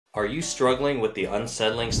Are you struggling with the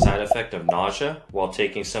unsettling side effect of nausea while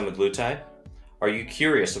taking semaglutide? Are you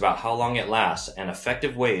curious about how long it lasts and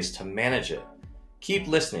effective ways to manage it? Keep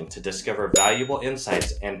listening to discover valuable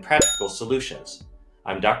insights and practical solutions.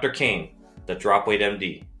 I'm Dr. Kane, the Drop Weight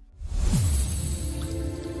MD.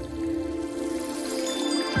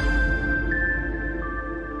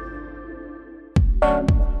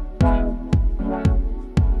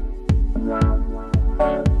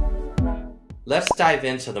 Let's dive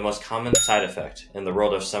into the most common side effect in the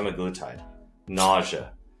world of semaglutide,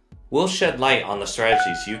 nausea. We'll shed light on the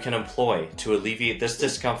strategies you can employ to alleviate this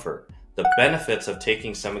discomfort, the benefits of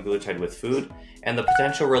taking semaglutide with food, and the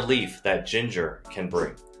potential relief that ginger can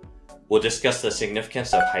bring. We'll discuss the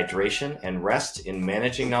significance of hydration and rest in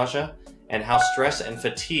managing nausea, and how stress and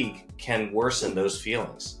fatigue can worsen those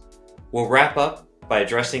feelings. We'll wrap up by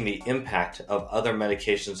addressing the impact of other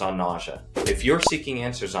medications on nausea. If you're seeking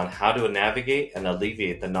answers on how to navigate and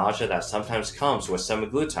alleviate the nausea that sometimes comes with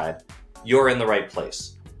semaglutide, you're in the right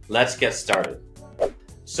place. Let's get started.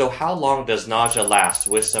 So how long does nausea last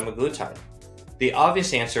with semaglutide? The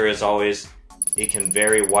obvious answer is always, it can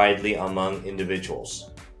vary widely among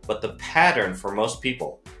individuals. But the pattern for most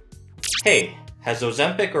people, hey, has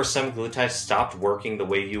Ozempic or semaglutide stopped working the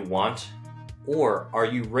way you want? Or are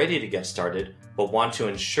you ready to get started but want to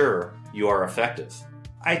ensure you are effective?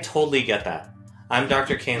 I totally get that. I'm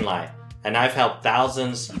Dr. Kane Lai, and I've helped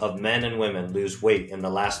thousands of men and women lose weight in the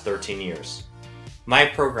last 13 years. My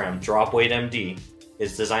program, Drop Weight MD,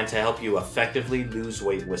 is designed to help you effectively lose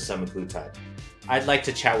weight with semaglutide. I'd like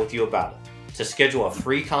to chat with you about it. To schedule a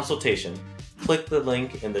free consultation, click the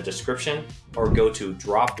link in the description or go to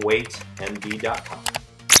dropweightmd.com.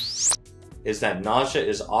 Is that nausea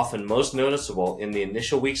is often most noticeable in the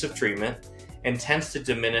initial weeks of treatment and tends to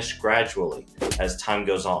diminish gradually as time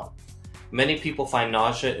goes on. Many people find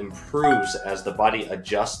nausea improves as the body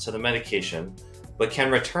adjusts to the medication, but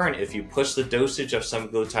can return if you push the dosage of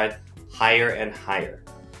semaglutide higher and higher.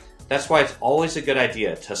 That's why it's always a good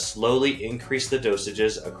idea to slowly increase the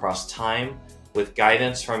dosages across time with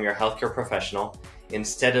guidance from your healthcare professional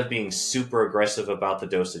instead of being super aggressive about the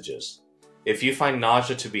dosages. If you find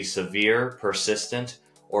nausea to be severe, persistent,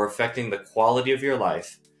 or affecting the quality of your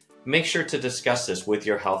life, make sure to discuss this with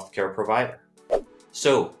your healthcare provider.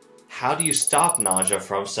 So, how do you stop nausea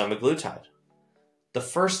from semaglutide? The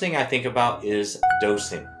first thing I think about is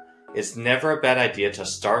dosing. It's never a bad idea to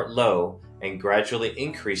start low and gradually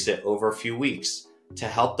increase it over a few weeks to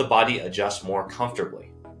help the body adjust more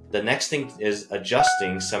comfortably. The next thing is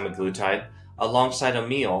adjusting semaglutide alongside a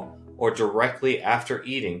meal or directly after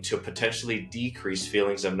eating to potentially decrease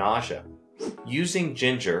feelings of nausea. Using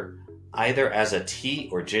ginger, either as a tea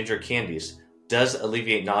or ginger candies, does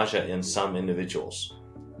alleviate nausea in some individuals.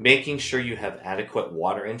 Making sure you have adequate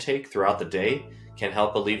water intake throughout the day can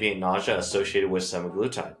help alleviate nausea associated with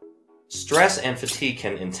semaglutide. Stress and fatigue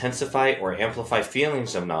can intensify or amplify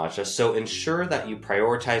feelings of nausea, so ensure that you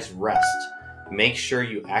prioritize rest. Make sure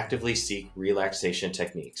you actively seek relaxation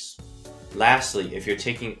techniques. Lastly, if you're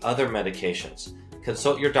taking other medications,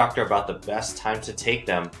 consult your doctor about the best time to take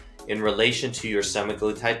them in relation to your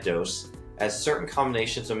semaglutide dose, as certain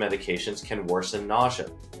combinations of medications can worsen nausea.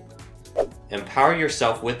 Empower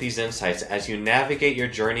yourself with these insights as you navigate your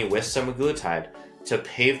journey with semaglutide to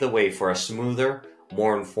pave the way for a smoother,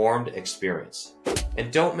 more informed experience.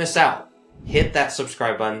 And don't miss out! Hit that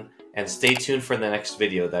subscribe button and stay tuned for the next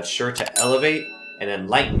video that's sure to elevate and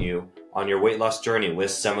enlighten you on your weight loss journey with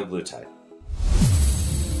semaglutide.